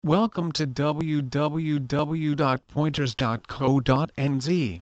Welcome to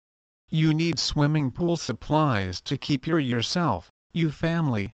www.pointers.co.nz. You need swimming pool supplies to keep yourself, your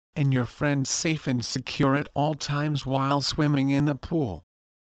family, and your friends safe and secure at all times while swimming in the pool.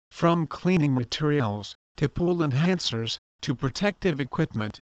 From cleaning materials, to pool enhancers, to protective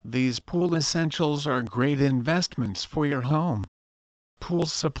equipment, these pool essentials are great investments for your home. Pool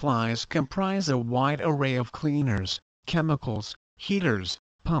supplies comprise a wide array of cleaners, chemicals, heaters,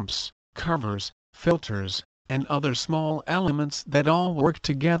 pumps, covers, filters, and other small elements that all work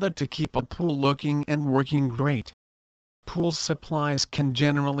together to keep a pool looking and working great. Pool supplies can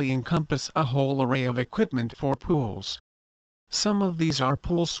generally encompass a whole array of equipment for pools. Some of these are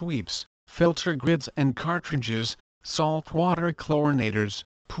pool sweeps, filter grids and cartridges, saltwater chlorinators,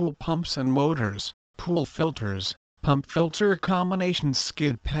 pool pumps and motors, pool filters, pump filter combination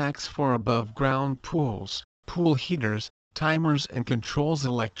skid packs for above-ground pools, pool heaters, timers and controls,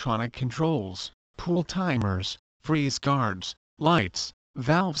 electronic controls, pool timers, freeze guards, lights,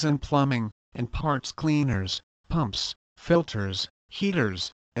 valves and plumbing, and parts cleaners, pumps, filters,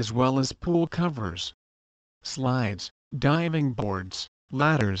 heaters, as well as pool covers. Slides, diving boards,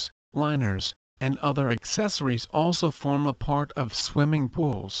 ladders, liners, and other accessories also form a part of swimming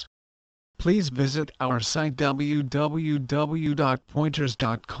pools. Please visit our site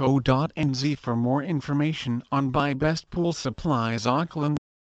www.pointers.co.nz for more information on Buy Best Pool Supplies Auckland.